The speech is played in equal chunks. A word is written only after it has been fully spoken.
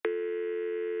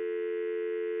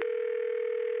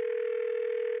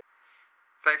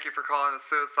Thank you for calling the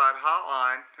suicide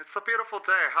hotline. It's a beautiful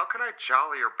day. How can I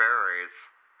jolly your berries?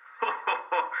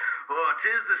 Oh,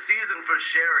 'tis the season for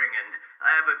sharing, and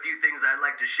I have a few things I'd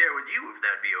like to share with you, if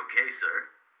that'd be okay, sir.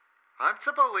 I'm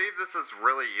to believe this is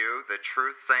really you, the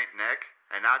true Saint Nick,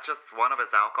 and not just one of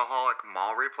his alcoholic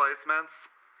mall replacements?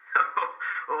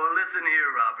 Oh, listen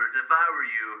here, Robert. If I were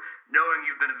you, knowing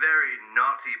you've been a very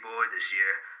naughty boy this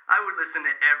year, I would listen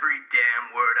to every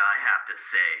damn word I have to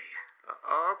say.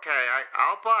 Okay,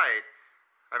 I'll bite.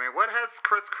 I mean, what has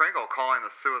Kris Kringle calling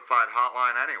the suicide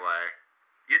hotline anyway?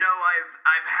 You know,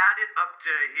 I've had it up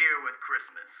to here with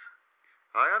Christmas.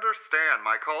 I understand.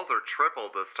 My calls are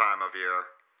tripled this time of year.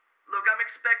 Look, I'm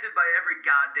expected by every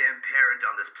goddamn parent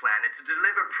on this planet to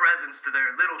deliver presents to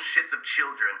their little shits of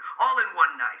children, all in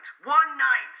one night. One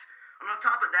night! And on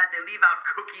top of that, they leave out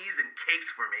cookies and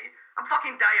cakes for me. I'm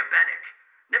fucking diabetic.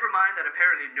 Never mind that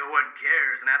apparently no one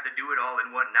cares and I have to do it all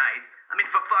in one night. I mean,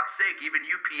 for fuck's sake, even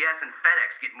UPS and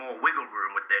FedEx get more wiggle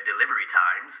room with their delivery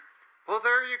times. Well,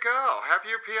 there you go. Have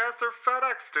UPS or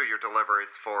FedEx do your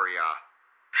deliveries for ya.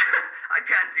 I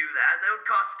can't do that. That would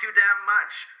cost too damn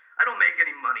much. I don't make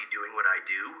any money doing what I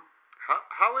do.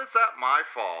 How is that my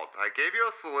fault? I gave you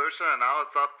a solution and now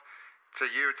it's up to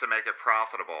you to make it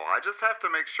profitable. I just have to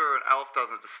make sure an elf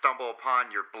doesn't stumble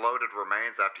upon your bloated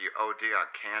remains after you OD on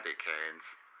candy canes.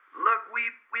 Look, we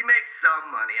make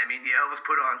some money. I mean, the elves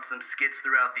put on some skits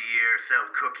throughout the year, sell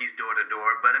cookies door to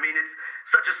door, but I mean, it's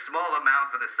such a small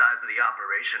amount for the size of the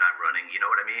operation I'm running, you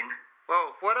know what I mean?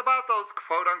 Well, what about those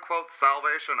quote-unquote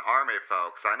Salvation Army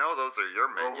folks? I know those are your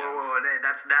minions. Whoa, hey,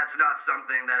 that's not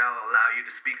something that I'll allow you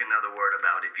to speak another word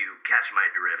about if you catch my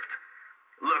drift.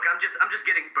 Look, I'm just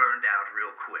getting burned out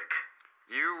real quick.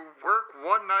 You work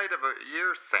one night of a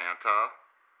year, Santa.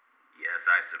 Yes,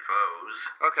 I suppose.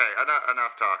 Okay,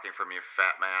 enough talking from you,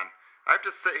 fat man. I have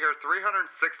to sit here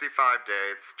 365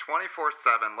 days,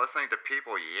 24/7, listening to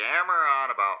people yammer on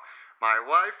about my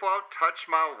wife won't touch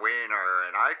my wiener,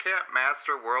 and I can't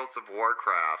master Worlds of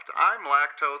Warcraft. I'm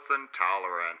lactose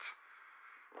intolerant.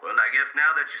 Well, I guess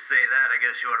now that you say that, I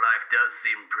guess your life does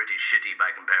seem pretty shitty by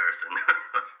comparison.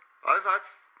 I've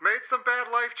made some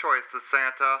bad life choices,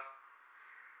 Santa.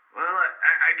 Well,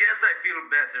 I guess I feel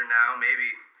better now, maybe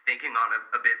thinking on it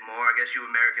a bit more. I guess you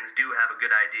Americans do have a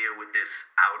good idea with this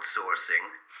outsourcing.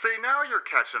 See, now you're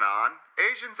catching on.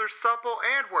 Asians are supple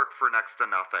and work for next to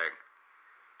nothing.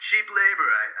 Cheap labor.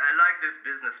 I like this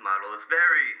business model. It's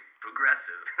very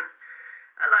progressive.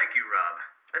 I like you, Rob.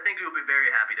 I think you'll be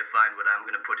very happy to find what I'm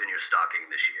going to put in your stocking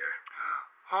this year.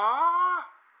 Huh?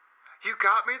 You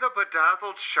got me the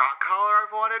bedazzled shock collar I've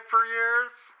wanted for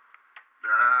years?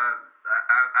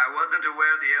 I wasn't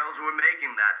aware the elves were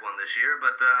making that one this year,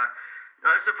 but,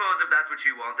 I suppose if that's what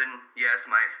you want, then yes,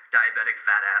 my diabetic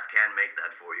fat ass can make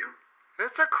that for you.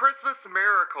 It's a Christmas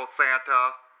miracle,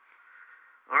 Santa.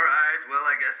 Alright, well,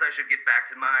 I guess I should get back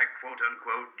to my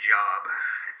quote-unquote job.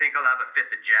 I think I'll have a fit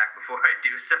the jack before I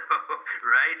do so,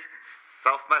 right?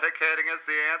 Self-medicating is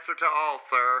the answer to all,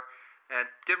 sir. And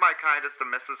give my kindest to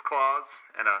Mrs. Claus,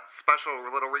 and a special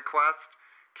little request.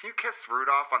 Can you kiss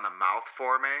Rudolph on the mouth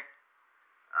for me?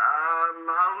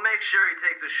 I'll make sure he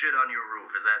takes a shit on your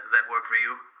roof. Does that work for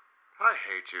you? I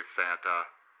hate you, Santa.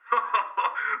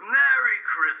 Merry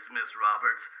Christmas,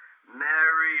 Roberts.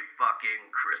 Merry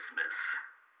fucking Christmas.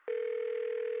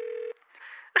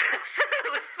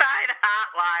 Suicide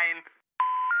hotline.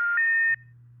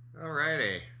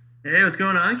 Alrighty. Hey, what's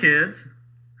going on, kids?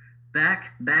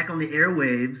 Back on the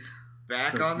airwaves.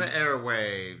 Back on the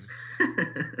airwaves.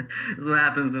 This is what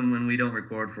happens when we don't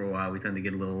record for a while. We tend to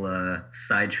get a little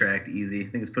sidetracked easy. I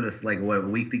think it's put us like, a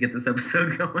week to get this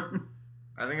episode going?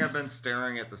 I think I've been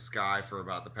staring at the sky for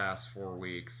about the past 4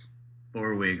 weeks.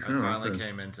 4 weeks. I finally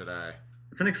came in today.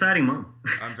 It's an exciting month.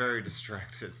 I'm very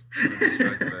distracted.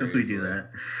 We do that.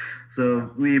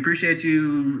 So we appreciate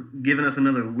you giving us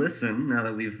another listen now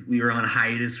that we were on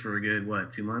hiatus for a good,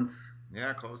 2 months?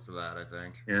 Yeah, close to that, I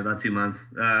think. Yeah, about 2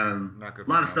 months. Not good. A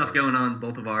lot of stuff going on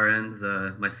both of our ends.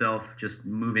 Myself just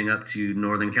moving up to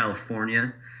Northern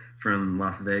California from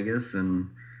Las Vegas, and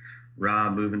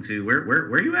Rob moving to where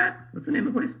are you at? What's the name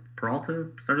of the place?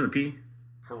 Peralta? Started with a P?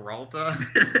 Peralta?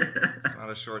 It's not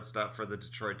a shortstop for the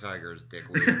Detroit Tigers,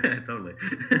 dickweed. Totally.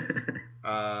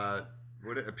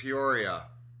 Peoria.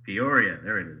 Peoria,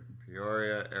 there it is.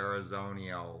 Peoria, Arizona.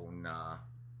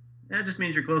 Yeah, it just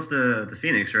means you're close to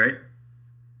Phoenix, right?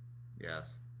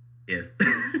 Yes. Yes.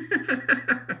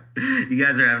 You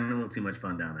guys are having a little too much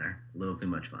fun down there. A little too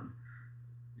much fun.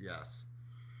 Yes.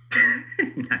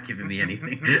 You're not giving me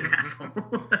anything, asshole.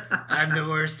 I'm the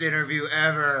worst interview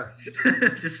ever.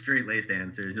 Just straight-laced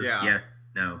answers. Just yeah. Yes,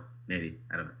 no, maybe.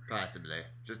 I don't know. Possibly.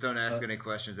 Just don't ask any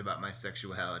questions about my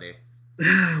sexuality.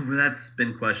 Well, that's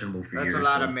been questionable for years. That's a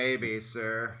lot of maybes,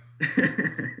 sir.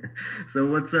 So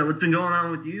what's been going on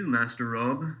with you, Master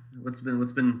Rob? What's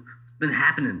been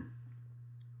happening?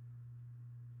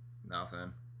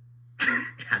 Nothing.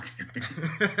 God damn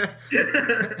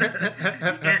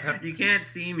it. You can't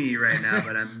see me right now,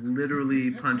 but I'm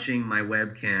literally punching my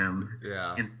webcam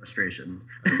Yeah. in frustration.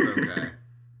 That's okay.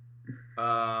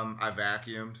 I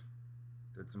vacuumed.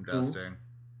 Did some Cool. dusting.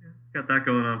 Got that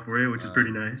going on for you, which is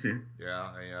pretty nice. Yeah.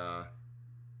 Yeah, I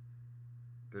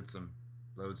did some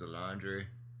loads of laundry.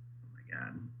 Oh my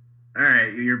god. All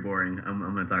right, you're boring. I'm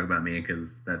going to talk about me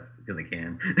because I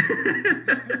can.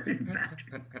 You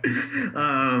bastard.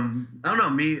 I don't know.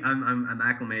 I'm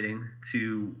acclimating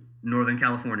to Northern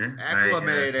California.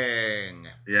 Acclimating.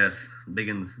 Yes, big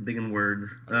in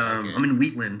words. I like it. I'm in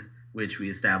Wheatland, which we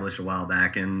established a while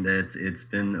back, and it's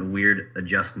been a weird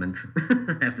adjustment,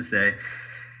 I have to say.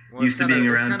 Well, Used to being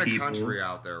around it's people. country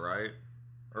out there, right?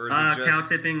 Or is it just, Cow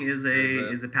tipping is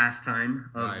a pastime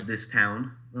of Nice. this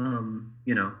town.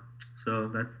 So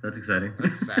that's exciting.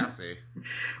 That's sassy.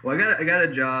 Well, I got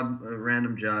a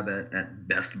random job at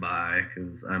Best Buy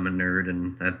because I'm a nerd,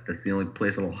 and that's the only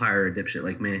place that'll hire a dipshit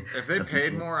like me. If they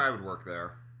paid more, I would work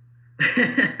there.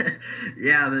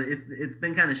 Yeah, but it's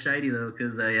been kind of shitey though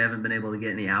because I haven't been able to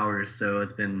get any hours, so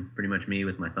it's been pretty much me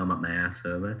with my thumb up my ass.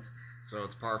 So that's So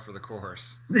it's par for the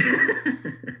course.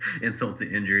 insult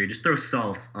to injury. Just throw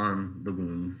salt on the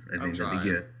wounds. I think that'd be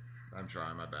good. I'm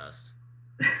trying my best.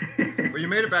 Well, you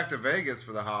made it back to Vegas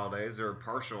for the holidays, or a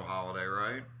partial holiday,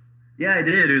 right? Yeah, I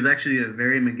did. It was actually a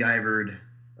very MacGyvered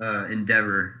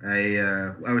endeavor.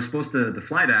 I was supposed to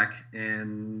fly back,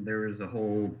 and there was a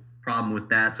whole problem with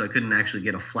that, so I couldn't actually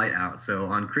get a flight out. So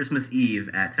on Christmas Eve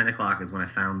at 10 o'clock is when I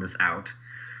found this out.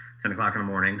 10 o'clock in the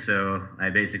morning. So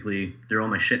I basically threw all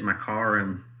my shit in my car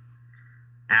and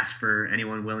asked for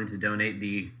anyone willing to donate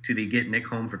to the Get Nick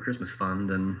Home for Christmas Fund,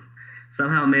 and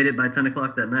somehow made it by 10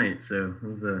 o'clock that night. So it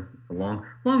was a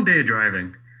long day of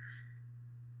driving.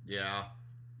 Yeah.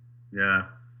 Yeah,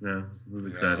 it was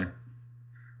exciting.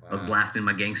 Wow. I was blasting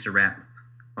my gangster rap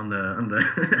on the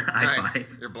i5. Nice.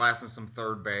 You're blasting some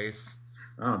third base.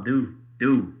 Oh, dude,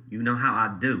 you know how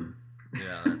I do.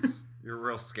 Yeah, you're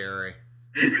real scary.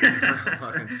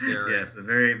 Fucking scary. Yes, a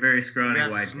very, very You scrawny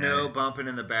got white snow guy. bumping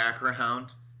in the background.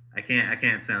 I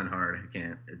can't sound hard. I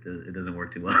can't. It doesn't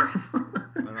work too well. I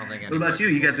don't think. What about you?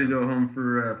 You got to go home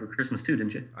for Christmas too,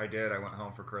 didn't you? I did. I went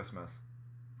home for Christmas.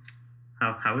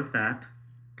 How was that?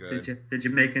 Good. Did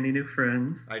you make any new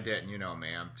friends? I didn't. You know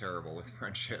me. I'm terrible with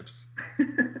friendships.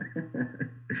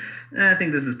 I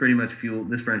think this is pretty much fueled.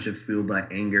 This friendship's fueled by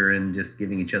anger and just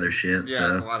giving each other shit. Yeah, so.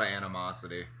 it's a lot of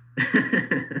animosity.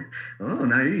 Oh,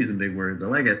 now you're using big words. I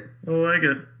like it.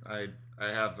 I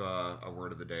have a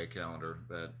word of the day calendar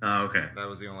that. Oh, okay. That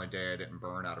was the only day I didn't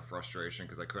burn out of frustration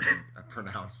because I couldn't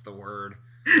pronounce the word.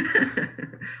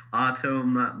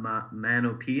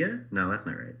 Automanopia? No, that's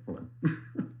not right. Hold on.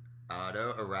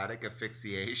 Autoerotic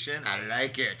asphyxiation. I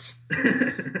like it.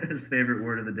 His favorite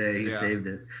word of the day. He Yeah. saved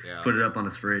it. Yeah. Put it up on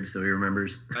his fridge so he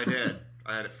remembers. I did.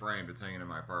 I had it framed. It's hanging in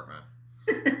my apartment.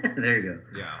 There you go.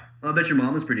 Yeah. Well, I bet your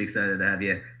mom was pretty excited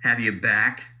to have you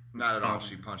back. Not at all.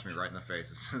 She punched me right in the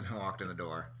face as soon as I walked in the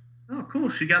door. Oh, cool.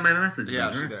 She got my message. Yeah,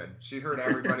 then, she huh? did. She heard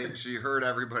everybody. She heard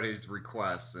everybody's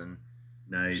requests, and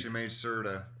Nice. she made sure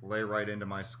to lay right into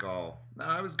my skull.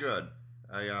 No, it was good.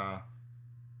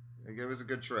 It was a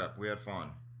good trip. We had fun.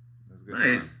 It was a good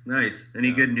Nice, nice. Any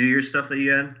Yeah. good New Year's stuff that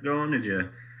you had going? Did you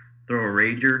throw a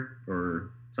rager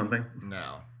or something? time.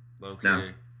 No, low key,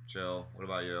 No. chill. What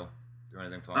about you? Do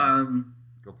anything fun?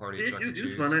 Go party at It, Chuck E. it was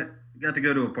Cheese. fun. I got to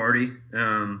go to a party.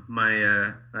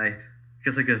 I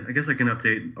guess I can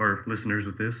update our listeners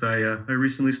with this. I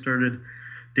recently started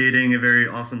dating a very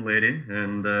awesome lady,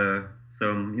 and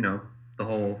so the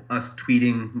whole us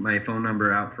tweeting my phone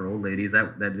number out for old ladies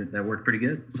that worked pretty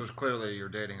good. So it's clearly you're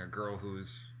dating a girl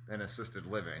who's in assisted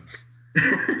living.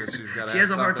 Because she's got She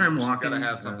has a hard time She's walking. got to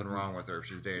have something wrong with her if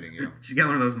she's dating you. She got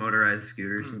one of those motorized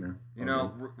scooters, You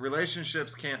know,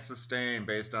 relationships can't sustain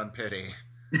based on pity.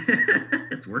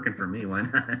 It's working for me. Why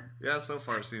not? Yeah, so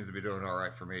far it seems to be doing all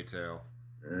right for me too.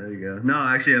 There you go. No,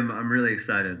 actually, I'm really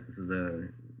excited. This is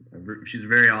she's a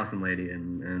very awesome lady,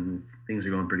 and things are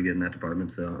going pretty good in that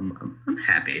department. So I'm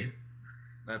happy.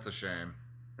 That's a shame.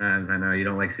 I know you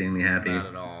don't like seeing me happy. Not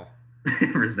at all.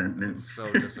 Resentment. It's so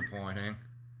disappointing.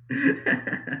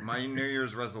 My New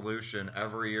Year's resolution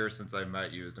every year since I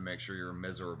met you is to make sure you're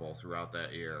miserable throughout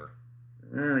that year.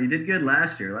 You did good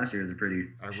last year. Last year was a pretty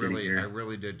I shitty year.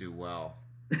 really did do well.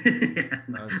 Yeah,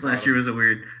 was proud last of year was a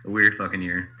weird fucking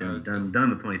year. I was Done with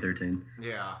 2013.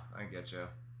 Yeah, I get you.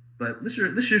 But this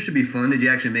year should be fun. Did you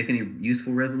actually make any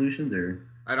useful resolutions or?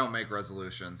 I don't make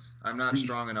resolutions. I'm not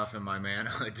strong enough in my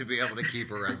manhood to be able to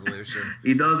keep a resolution.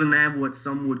 He doesn't have what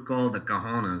some would call the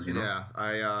cojones, you know.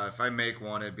 Yeah, if I make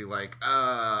one, it'd be like,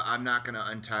 I'm not gonna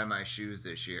untie my shoes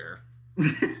this year.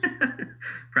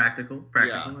 Practical.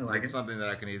 Yeah, I like it's it. something that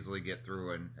I can easily get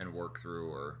through and work through,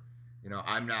 or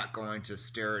I'm not going to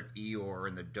stare at Eeyore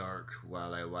in the dark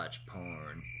while I watch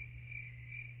porn.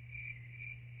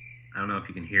 I don't know if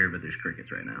you can hear, but there's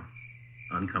crickets right now.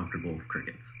 Uncomfortable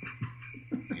crickets.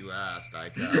 You asked, I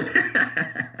tell.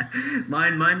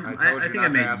 Mine. I told I you think not I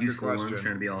to made ask a useful ones, question.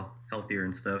 trying to be all healthier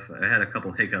and stuff. I had a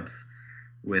couple hiccups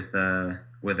with a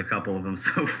couple of them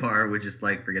so far, with just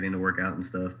like forgetting to work out and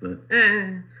stuff. But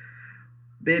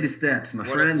baby steps, my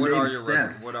friend. What baby are your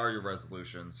steps. what are your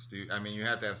resolutions? You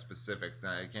have to have specifics.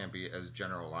 Now, it can't be as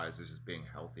generalized as just being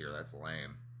healthier. That's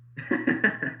lame.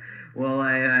 Well,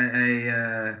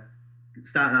 I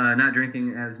stopped not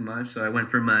drinking as much, so I went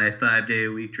from my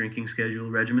 5-day-a-week drinking schedule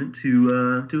regimen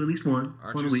to at least one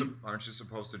a week. Aren't you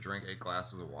supposed to drink 8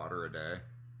 glasses of water a day?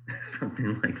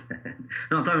 Something like that.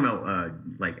 No, I'm talking about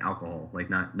like alcohol, like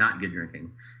not good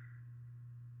drinking.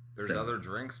 There's So. other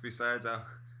drinks besides alcohol.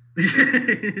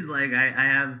 It's like I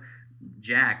have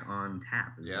Jack on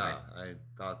tap. is Yeah, what I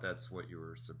thought that's what you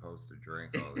were supposed to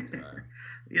drink all the time.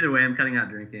 Either way, I'm cutting out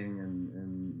drinking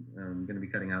and I'm going to be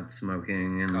cutting out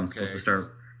smoking, and I'm supposed to Cupcakes.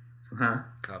 start.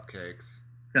 Cupcakes.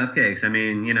 Cupcakes. I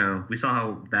mean, we saw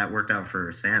how that worked out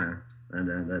for Santa, and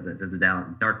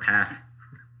the dark path.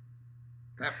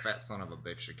 That fat son of a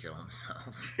bitch should kill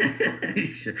himself.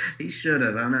 He should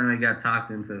have. I don't know how he got talked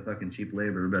into fucking cheap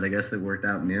labor, but I guess it worked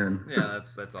out in the end. Yeah,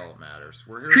 that's all that matters.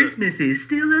 We're here. Christmas is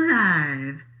still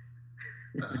alive.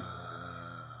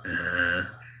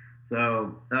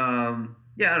 So,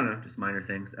 yeah, I don't know, just minor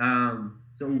things.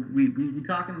 So we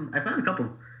talking. I found a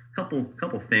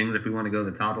couple things if we want to go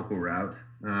the topical route.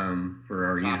 For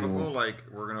our topical, usual. like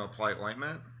we're gonna apply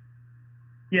ointment.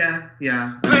 Yeah.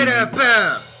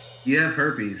 Ba-da-bam! You have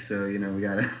herpes, so we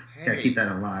gotta keep that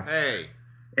on lock. Hey,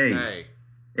 Hey,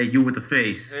 you with the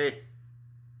face. hey!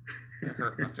 That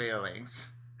hurt my feelings.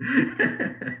 it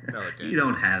didn't. You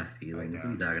don't have feelings. I What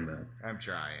are you don't. talking about? I'm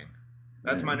trying.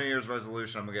 That's my New Year's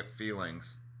resolution. I'm gonna get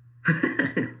feelings.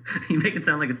 You make it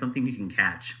sound like it's something you can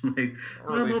catch. Like,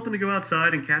 Or at I'm least- hoping to go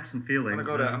outside and catch some feelings. I'm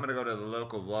gonna go to the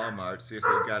local Walmart, see if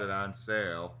they've got it on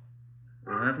sale.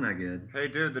 Well, that's not good. Hey,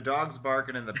 dude, the dog's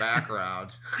barking in the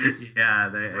background. Yeah, I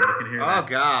can hear Oh that.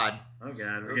 God, Oh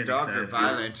God, we're those getting dogs are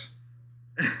excited.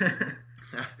 violent.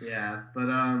 Yeah, but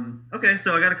okay.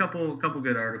 So I got a couple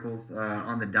good articles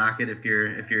on the docket if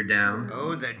you're down.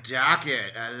 Oh, the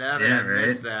docket! I love it. Yeah, I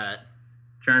miss right? that.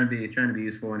 Trying to be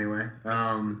useful anyway.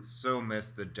 So miss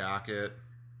the docket.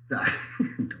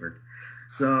 Dork.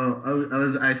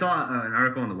 So I saw an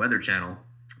article on the Weather Channel.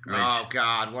 which- Oh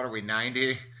God, what are we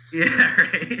 90? Yeah,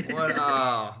 right. What?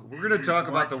 Oh, we're gonna talk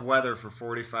about the weather for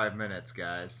 45 minutes,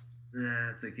 guys.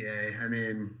 That's okay. I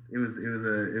mean, it was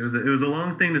a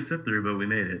long thing to sit through, but we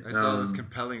made it. I saw this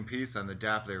compelling piece on the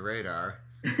Doppler radar.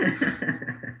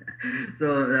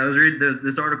 So I was reading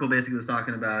this article. Basically, was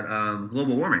talking about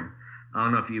global warming. I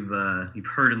don't know if you've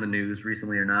heard in the news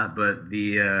recently or not, but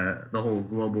the whole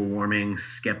global warming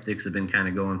skeptics have been kind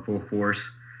of going full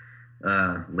force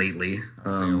lately,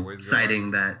 always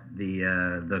citing that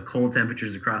the cold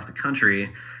temperatures across the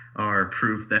country are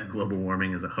proof that global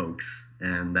warming is a hoax,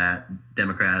 and that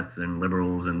Democrats and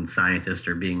liberals and scientists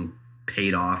are being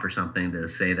paid off or something to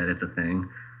say that it's a thing.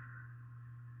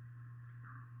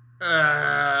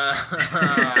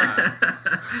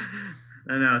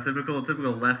 I know, typical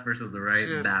left versus the right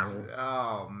battle.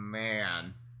 Oh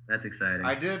man, That's exciting.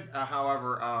 I did,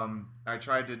 however, I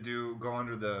tried to go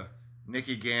under the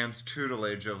Nikki Gams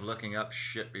tutelage of looking up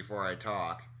shit before I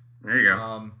talk. There you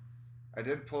go. I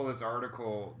did pull this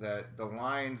article that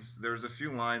there's a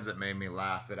few lines that made me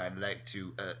laugh that I'd like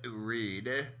to read.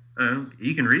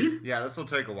 You can read? Yeah, this will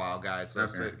take a while, guys, so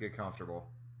Okay. get comfortable.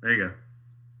 There you go.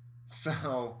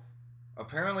 So,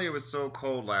 apparently it was so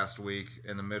cold last week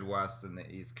in the Midwest and the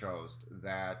East Coast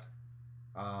that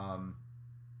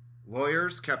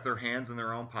lawyers kept their hands in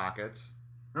their own pockets.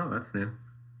 Oh, that's new.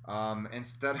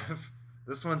 Instead of...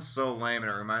 This one's so lame,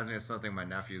 and it reminds me of something my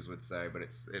nephews would say, but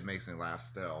it makes me laugh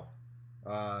still.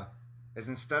 Is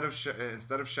instead of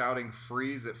shouting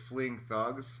 "freeze" at fleeing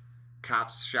thugs,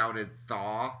 cops shouted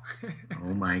 "thaw."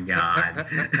 Oh my god.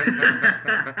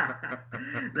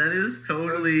 That is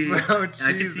totally... It's so I can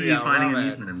see cheesy, you I finding love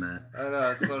it. amusement in that. I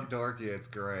know, it's so dorky, it's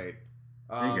great.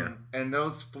 There you go. And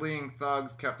those fleeing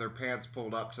thugs kept their pants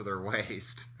pulled up to their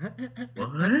waist. What?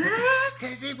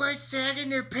 Because they weren't sagging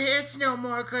their pants no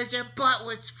more because their butt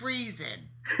was freezing.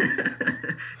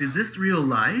 Is this real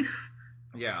life?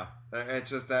 Yeah, it's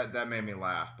just that made me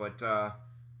laugh. But,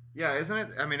 yeah, isn't it?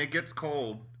 I mean, it gets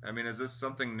cold. I mean, is this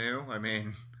something new? I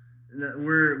mean...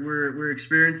 We're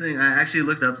experiencing. I actually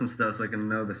looked up some stuff so I can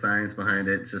know the science behind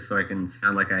it, just so I can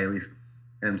sound like I at least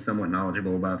am somewhat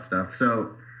knowledgeable about stuff.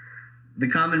 So, the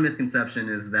common misconception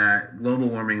is that global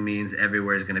warming means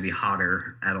everywhere is going to be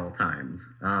hotter at all times.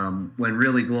 When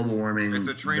really global warming,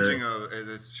 it's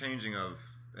changing of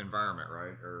environment,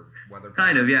 right, or weather.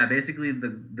 Kind of, yeah. Basically,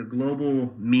 the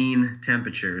global mean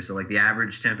temperature, so like the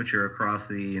average temperature across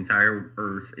the entire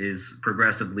Earth, is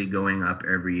progressively going up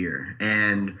every year,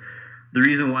 and the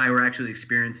reason why we're actually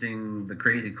experiencing the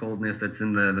crazy coldness that's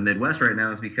in the Midwest right now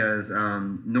is because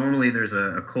normally there's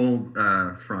a cold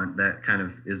front that kind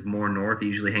of is more north. It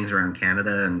usually hangs around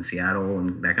Canada and Seattle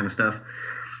and that kind of stuff.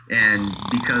 And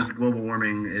because global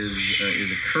warming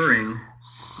is occurring,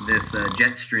 this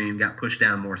jet stream got pushed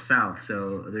down more south.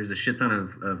 So there's a shit ton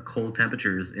of cold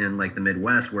temperatures in like the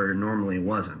Midwest where normally it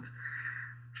wasn't.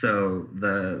 So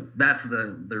that's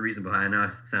the reason behind. I know I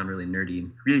sound really nerdy,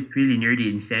 really nerdy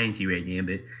and sciencey right now,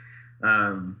 but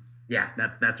yeah,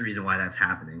 that's the reason why that's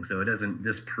happening. So it doesn't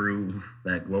disprove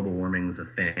that global warming is a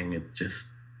thing. It just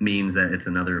means that it's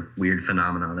another weird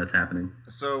phenomenon that's happening.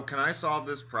 So can I solve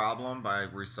this problem by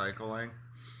recycling?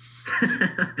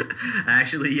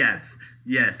 Actually, yes.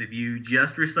 If you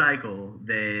just recycle,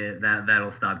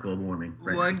 that'll stop global warming.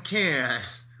 Right? One can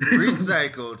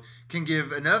recycled can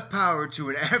give enough power to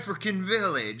an African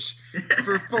village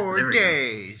for 4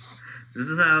 days. This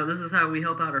is how we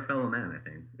help out our fellow man, I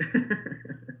think.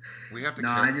 We have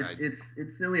to.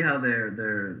 It's silly how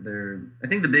they're. I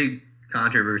think the big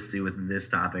controversy with this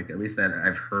topic, at least that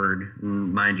I've heard,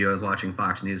 mind you, I was watching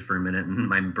Fox News for a minute and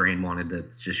my brain wanted to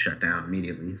just shut down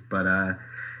immediately. But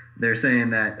they're saying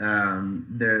that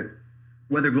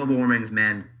whether global warming is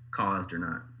man caused or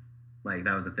not. Like,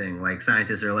 that was the thing. Like,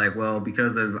 scientists are like, well,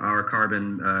 because of our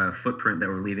carbon footprint that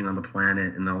we're leaving on the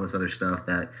planet and all this other stuff,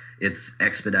 that it's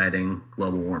expediting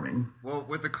global warming. Well,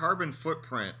 with the carbon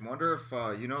footprint, wonder if,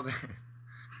 you know that...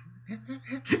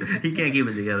 He can't keep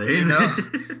it together.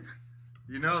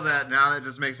 You know that now that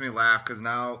just makes me laugh because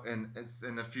now in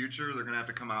the future they're gonna have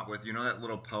to come out with, you know, that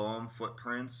little poem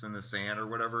Footprints in the Sand or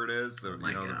whatever it is, the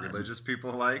religious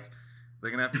people like. They're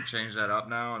gonna have to change that up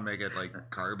now and make it like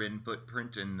carbon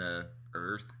footprint in the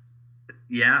earth.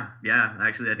 Yeah.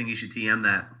 Actually, I think you should TM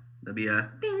that. That'd be a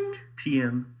ding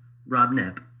TM Rob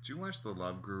Knapp. Did you watch The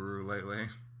Love Guru lately?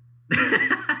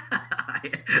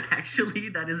 Actually,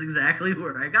 that is exactly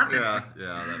where I got that.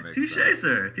 Yeah, that makes sense. Touche,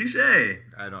 sir. Touche.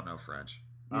 I don't know French.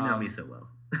 You know me so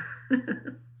well.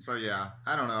 So yeah,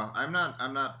 I don't know. I'm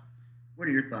not. What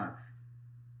are your thoughts?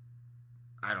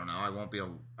 I don't know. I won't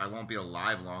be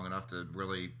alive long enough to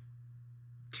really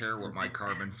care what my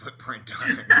carbon footprint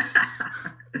does.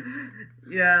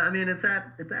 Yeah, I mean it's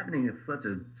happening at such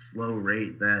a slow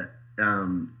rate that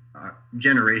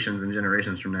generations and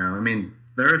generations from now. I mean,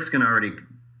 the Earth's gonna already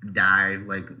die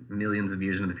like millions of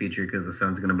years into the future because the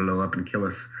sun's gonna blow up and kill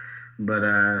us. But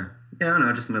yeah, I don't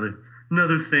know, just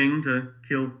another thing to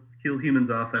kill humans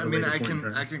off. I mean, I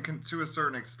can to a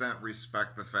certain extent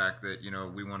respect the fact that, you know,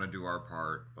 we want to do our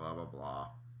part, blah blah blah.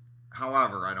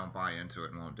 However, I don't buy into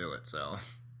it and won't do it. So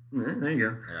yeah, there you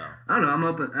go. Yeah, I don't know. I'm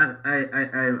open.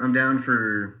 I'm down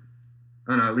for,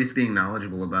 I don't know, at least being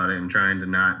knowledgeable about it and trying to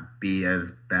not be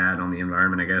as bad on the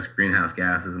environment. I guess greenhouse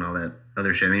gases and all that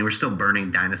other shit. I mean, we're still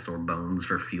burning dinosaur bones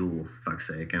for fuel. For fuck's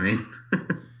sake. I mean.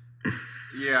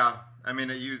 Yeah. I mean,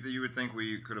 you would think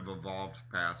we could have evolved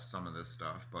past some of this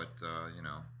stuff, but you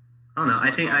know. I don't know. I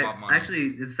think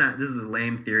actually this is a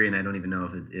lame theory, and I don't even know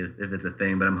if it's a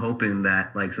thing. But I'm hoping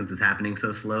that, like, since it's happening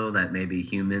so slow, that maybe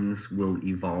humans will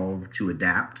evolve to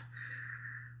adapt.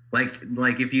 Like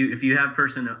if you have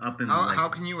person up in how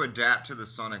can you adapt to the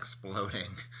sun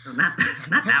exploding? No, not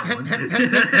that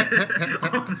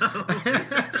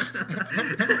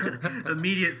one.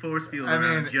 Immediate force field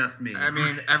around just me. I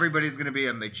mean, everybody's gonna be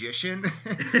a magician. If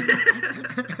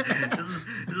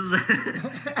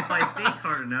I think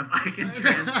hard enough, I can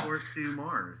transport to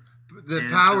Mars. The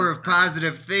power of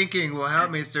positive thinking will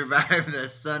help me survive the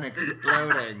sun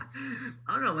exploding.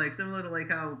 I don't know, like similar to like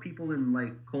how people in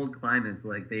like cold climates,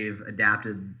 like they've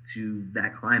adapted to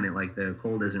that climate. Like the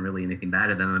cold isn't really anything bad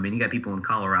to them. I mean, you got people in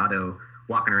Colorado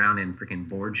walking around in freaking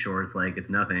board shorts like it's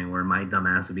nothing, where my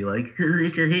dumbass would be like,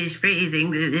 it's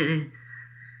freezing.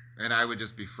 And I would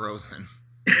just be frozen.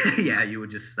 Yeah, you would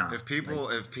just stop. If people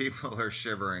are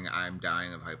shivering, I'm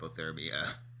dying of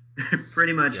hypothermia.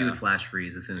 Pretty much, you Yeah. would flash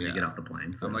freeze as soon as you Yeah. get off the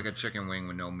plane. So. I'm like a chicken wing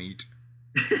with no meat.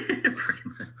 Pretty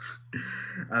much.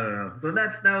 I don't know. So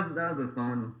that was a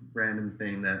fun random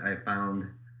thing that I found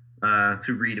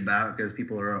to read about, because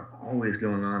people are always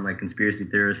going on like conspiracy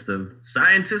theorists of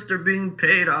scientists are being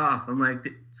paid off. I'm like,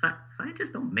 dude,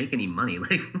 scientists don't make any money.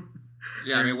 Like,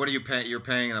 Yeah, I mean, what are you paying? You're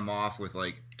paying them off with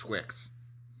like Twix.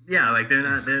 yeah, like they're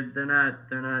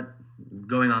not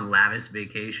going on lavish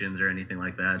vacations or anything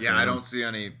like that. Yeah, so, I don't see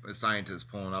any scientists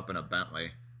pulling up in a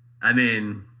Bentley. I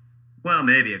mean, well,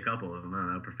 maybe a couple of them. I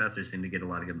don't know. Professors seem to get a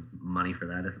lot of good money for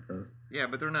that, I suppose. Yeah,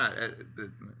 but they're not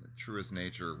the truest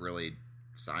nature really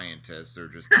scientists. They're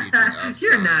just teaching us.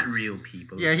 You're not real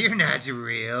people. Yeah, you're not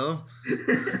real.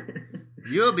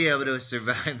 You'll be able to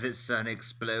survive the sun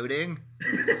exploding.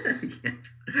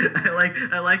 Yes,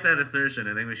 I like that assertion.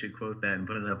 I think we should quote that and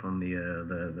put it up on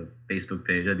the Facebook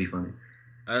page. That'd be funny.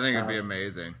 I think it'd be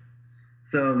amazing.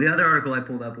 So the other article I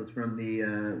pulled up was from the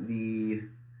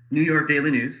New York Daily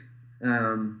News,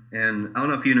 and I don't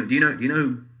know if you know. Do you know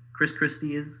who Chris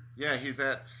Christie is? Yeah, he's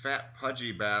that fat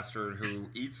pudgy bastard who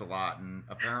eats a lot and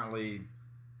apparently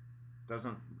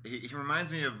doesn't. He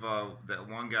reminds me of that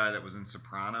one guy that was in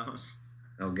Sopranos.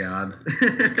 Oh God,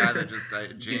 The guy that just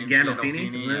James Gandolfini.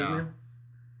 Gandolfini. Yeah.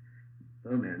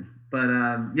 Oh man, but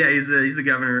yeah, he's the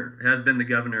governor. Has been the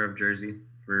governor of Jersey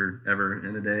forever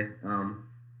and a day.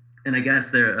 And I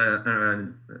guess there a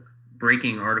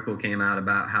breaking article came out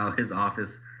about how his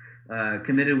office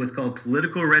committed what's called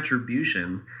political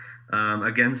retribution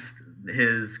against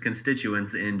his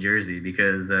constituents in Jersey,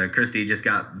 because Christie just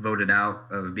got voted out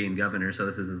of being governor, so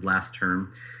this is his last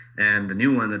term, and the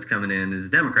new one that's coming in is a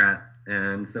Democrat,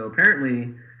 and so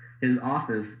apparently his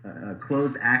office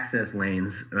closed access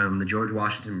lanes from the George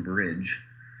Washington Bridge,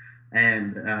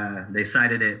 and they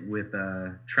cited it with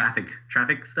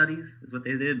traffic studies is what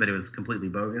they did, but it was completely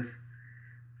bogus.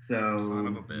 So Son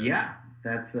of a bitch. yeah,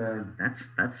 that's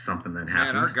something that Man,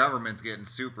 happens. our government's getting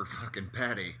super fucking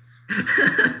petty.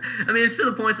 I mean, it's to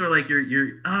the point where like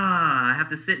you're I have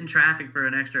to sit in traffic for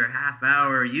an extra half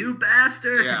hour, you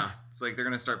bastards. Yeah, it's like they're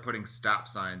gonna start putting stop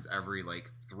signs every like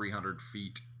 300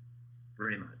 feet.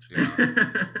 Pretty much. Yeah.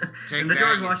 Take And the that,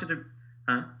 George you- Washington,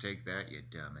 huh? Take that, you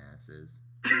dumbasses.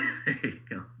 There you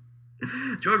go.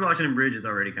 George Washington Bridge is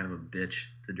already kind of a bitch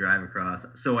to drive across.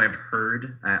 So I've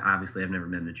heard. Obviously, I've never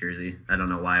been to Jersey. I don't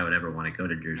know why I would ever want to go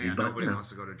to Jersey, Man, but nobody you know. wants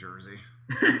to go to Jersey.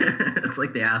 It's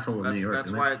like the asshole of New York. That's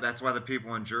isn't why. it? That's why the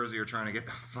people in Jersey are trying to get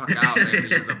the fuck out. They have to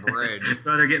use a bridge. That's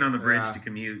why they're getting on the bridge Yeah. to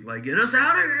commute. Like, get us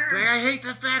out of here! Like, I hate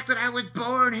the fact that I was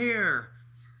born here.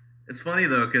 It's funny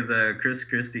though, because Chris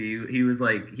Christie, he was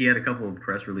like, he had a couple of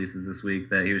press releases this week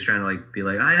that he was trying to like be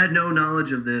like, I had no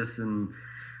knowledge of this, and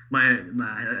my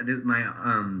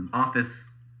office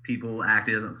people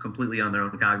acted completely on their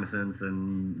own cognizance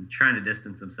and trying to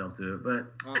distance himself to it.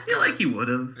 But Well, I it's feel gotta- like he would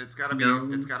have. It's gotta be. No.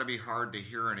 It's gotta be hard to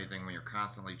hear anything when you're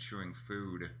constantly chewing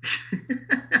food.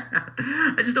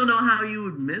 I just don't know how you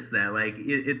would miss that. Like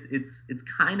it's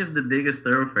kind of the biggest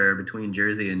thoroughfare between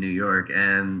Jersey and New York,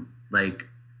 and like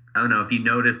I don't know if you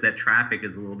notice that traffic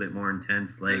is a little bit more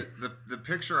intense. Like the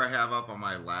picture I have up on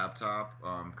my laptop,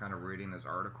 kind of reading this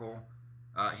article.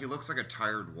 He looks like a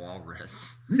tired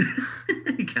walrus.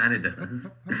 he kind of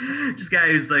does. Just guy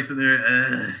who's like sitting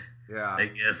there. Yeah. I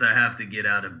guess I have to get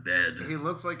out of bed. He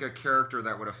looks like a character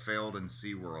that would have failed in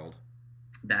SeaWorld.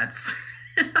 That's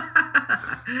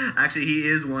actually he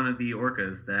is one of the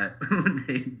orcas that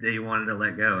they wanted to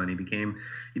let go, and he became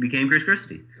Chris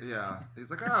Christie. Yeah. He's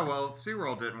like, oh, well,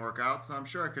 SeaWorld didn't work out, so I'm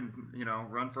sure I can,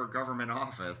 run for government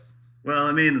office. Well,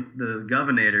 I mean, the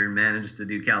governor managed to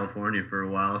do California for a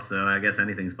while, so I guess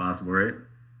anything's possible, right?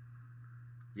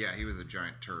 Yeah, he was a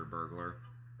giant turd burglar.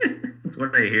 That's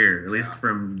what I hear, at least Yeah.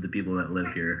 from the people that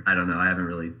live here. I don't know. I haven't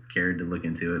really cared to look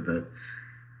into it, but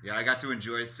Yeah, I got to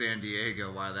enjoy San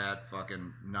Diego while that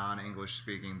fucking non-English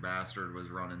speaking bastard was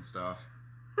running stuff.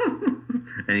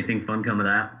 anything fun come of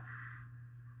that?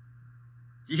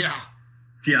 Yeah.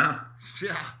 Yeah.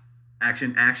 Yeah.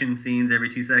 Action scenes every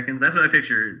 2 seconds. That's what I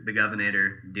picture the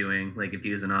governor doing. Like if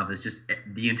he was in office, just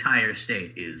the entire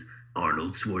state is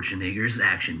Arnold Schwarzenegger's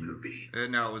action movie.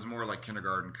 No, it was more like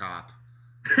Kindergarten Cop.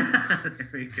 There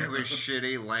we go. It was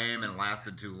shitty, lame, and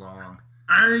lasted too long.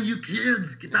 You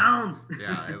kids, get down.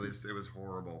 Yeah, it was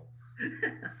horrible.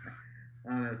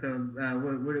 So,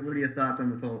 what are your thoughts on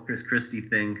this whole Chris Christie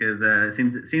thing? Because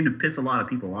it seemed to piss a lot of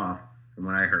people off, from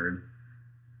what I heard.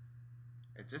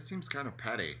 It just seems kind of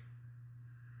petty.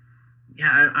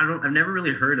 Yeah, I've never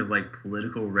really heard of like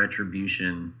political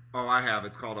retribution. Oh, I have.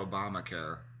 It's called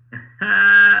Obamacare.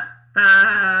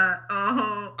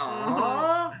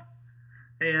 Oh.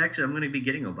 Hey, actually, I'm going to be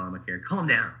getting Obamacare. Calm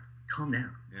down. calm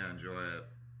down. Yeah, enjoy it.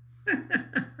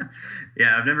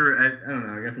 Yeah, I don't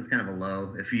know. I guess it's kind of a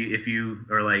low. If you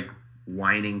are like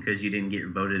whining because you didn't get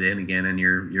voted in again, and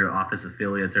your office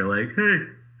affiliates are like, hey,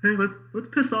 let's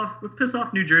piss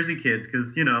off New Jersey kids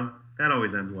because that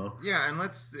always ends well. Yeah, and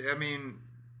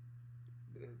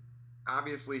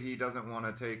obviously he doesn't want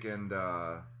to take and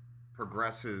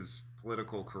progress his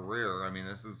political career.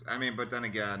 But then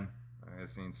again, I've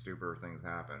seen stupider things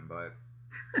happen. But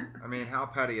I mean, how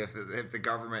petty if the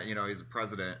government, he's a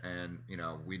president and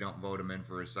we don't vote him in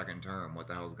for his second term, what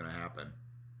the hell is going to happen?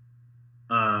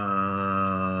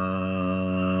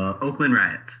 Oakland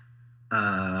riots.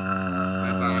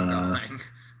 That's ongoing.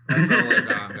 That's always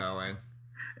ongoing.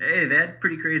 Hey, they had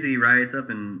pretty crazy riots up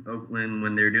in Oakland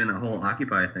when they were doing that whole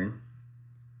Occupy thing.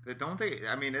 Don't they?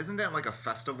 I mean, isn't that like a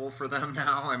festival for them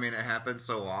now? I mean, it happens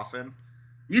so often.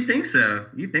 You'd think so,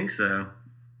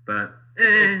 but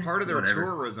it's part of their whatever.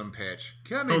 Tourism pitch.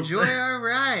 Come enjoy our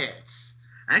riots.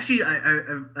 Actually,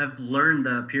 I've learned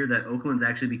up here that Oakland's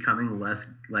actually becoming less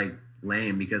like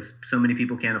lame because so many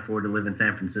people can't afford to live in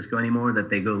San Francisco anymore that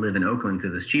they go live in Oakland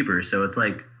because it's cheaper. So it's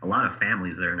like a lot of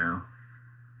families there now.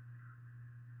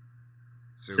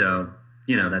 Super.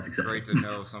 So that's exciting. Great to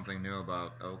know something new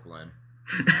about Oakland.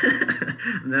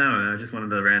 No, just one of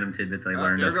the random tidbits I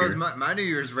learned. There up goes here. my New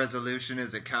Year's resolution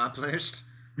is accomplished.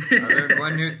 I learned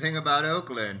one new thing about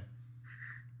Oakland.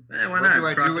 Why What not? do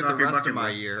I Cross do it with off the your rest of bucket my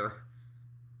list. year?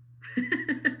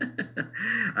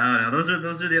 I don't know. Those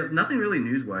are the nothing really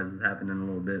news-wise has happened in a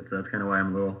little bit, so that's kind of why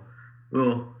I'm a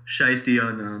little shysty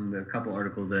on the couple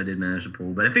articles that I did manage to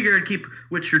pull. But I figured I'd keep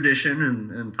with tradition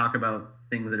and talk about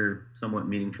things that are somewhat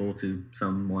meaningful to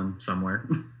someone somewhere.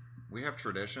 We have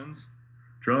traditions.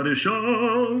 Tradition.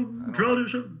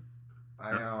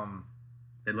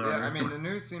 I mean, the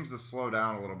news seems to slow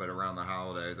down a little bit around the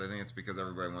holidays. I think it's because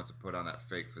everybody wants to put on that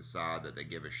fake facade that they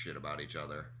give a shit about each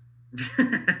other.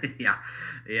 Yeah.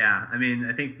 I mean,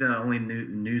 I think the only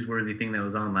newsworthy thing that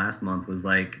was on last month was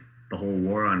like the whole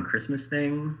war on Christmas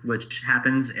thing, which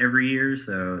happens every year.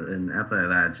 So, and outside of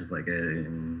that, it's just like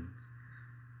the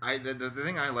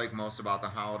thing I like most about the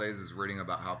holidays is reading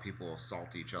about how people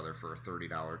assault each other for a $30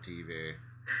 TV.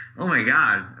 Oh my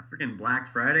God, freaking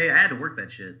Black Friday! I had to work that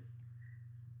shit.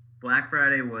 Black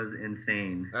Friday was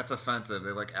insane. That's offensive. They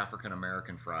like African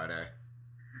American Friday.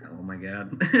 Oh my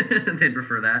God, they'd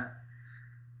prefer that.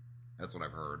 That's what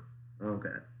I've heard. Okay,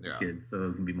 that's Yeah. good. So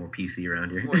it can be more PC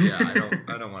around here. Well, yeah,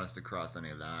 I don't want us to cross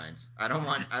any lines. I don't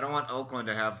want Oakland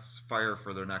to have fire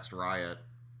for their next riot.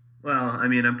 Well, I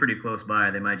mean, I'm pretty close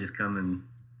by. They might just come and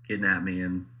kidnap me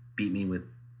and beat me with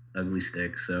ugly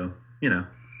sticks. So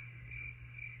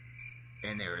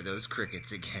And there are those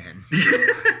crickets again.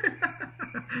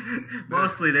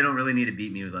 Mostly, they don't really need to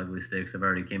beat me with ugly sticks. I've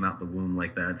already came out the womb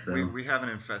like that. So We have an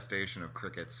infestation of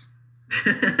crickets.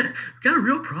 got a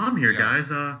real problem here, Yeah.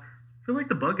 guys. I feel like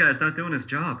the bug guy's not doing his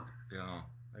job. Yeah,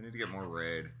 I need to get more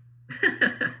raid.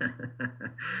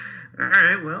 All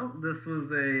right. Well, this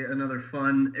was another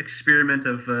fun experiment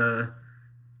of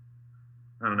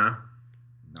I don't know,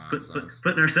 Nonsense.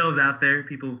 putting ourselves out there.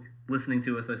 People listening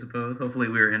to us, I suppose. Hopefully,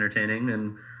 we were entertaining,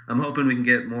 and I'm hoping we can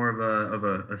get more of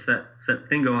a set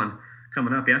thing going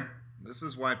coming up. Yeah. This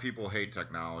is why people hate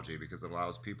technology, because it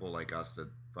allows people like us to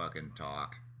fucking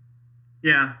talk.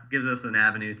 Yeah, gives us an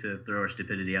avenue to throw our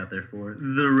stupidity out there for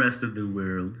the rest of the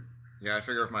world. Yeah, I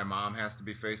figure if my mom has to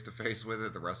be face to face with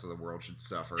it, the rest of the world should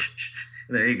suffer.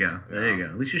 There you go. There Yeah. you go.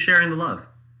 At least you're sharing the love.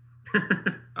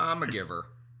 I'm a giver.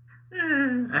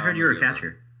 I heard you were a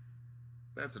catcher.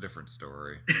 That's a different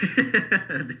story.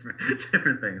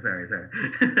 different thing. Sorry.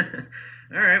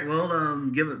 All right. Well,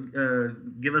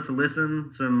 give us a listen.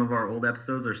 Some of our old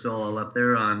episodes are still all up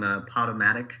there on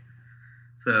Podomatic.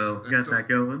 So got that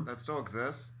going. That still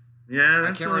exists? Yeah, that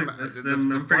can't still remember- exists. the-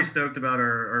 And the I'm pretty fun- stoked about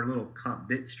our little comp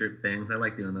bit strip things. I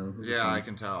like doing those. Those are Yeah, fun. I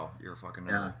can tell. You're a fucking nerd.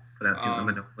 Yeah, put out 2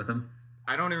 them with them.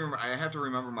 I don't even. I have to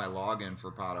remember my login for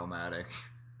Podomatic.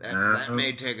 That Uh-oh.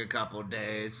 may take a couple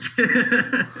days.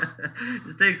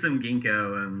 Just take some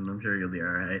ginkgo, and I'm sure you'll be all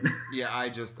right. Yeah, I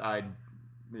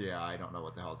don't know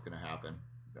what the hell's gonna happen.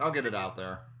 I'll get it out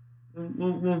there.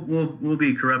 We'll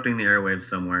be corrupting the airwaves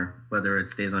somewhere, whether it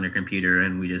stays on your computer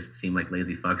and we just seem like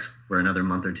lazy fucks for another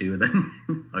month or two. Then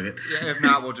fuck it. Yeah, if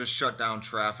not, we'll just shut down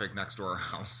traffic next to our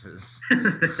houses.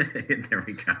 There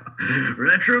we go.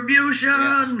 Retribution.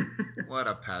 Yeah. What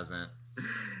a peasant.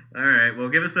 All right. Well,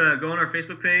 go on our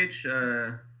Facebook page,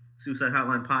 Suicide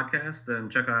Hotline Podcast, and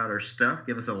check out our stuff.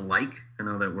 Give us a like. I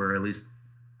know that we're at least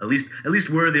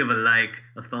worthy of a like,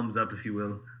 a thumbs up, if you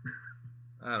will.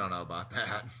 I don't know about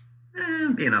that.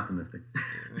 Being optimistic.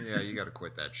 Yeah, you got to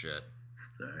quit that shit.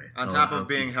 Sorry. On top of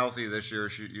being healthy this year,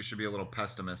 you should be a little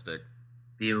pessimistic.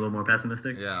 Be a little more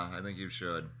pessimistic? Yeah, I think you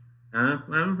should.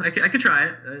 Well, I could try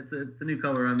it. It's a new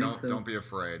color on me. Don't be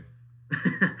afraid.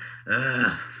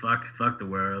 Fuck the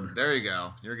world. There you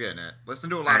go. You're getting it. Listen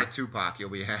to a lot of Tupac. You'll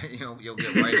get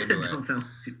right into it. Don't sound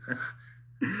too...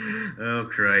 Oh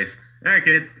Christ! All right,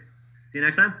 kids. See you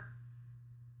next time.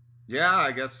 Yeah,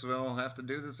 I guess we'll have to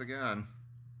do this again.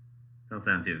 Don't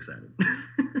sound too excited.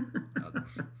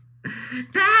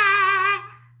 Bye.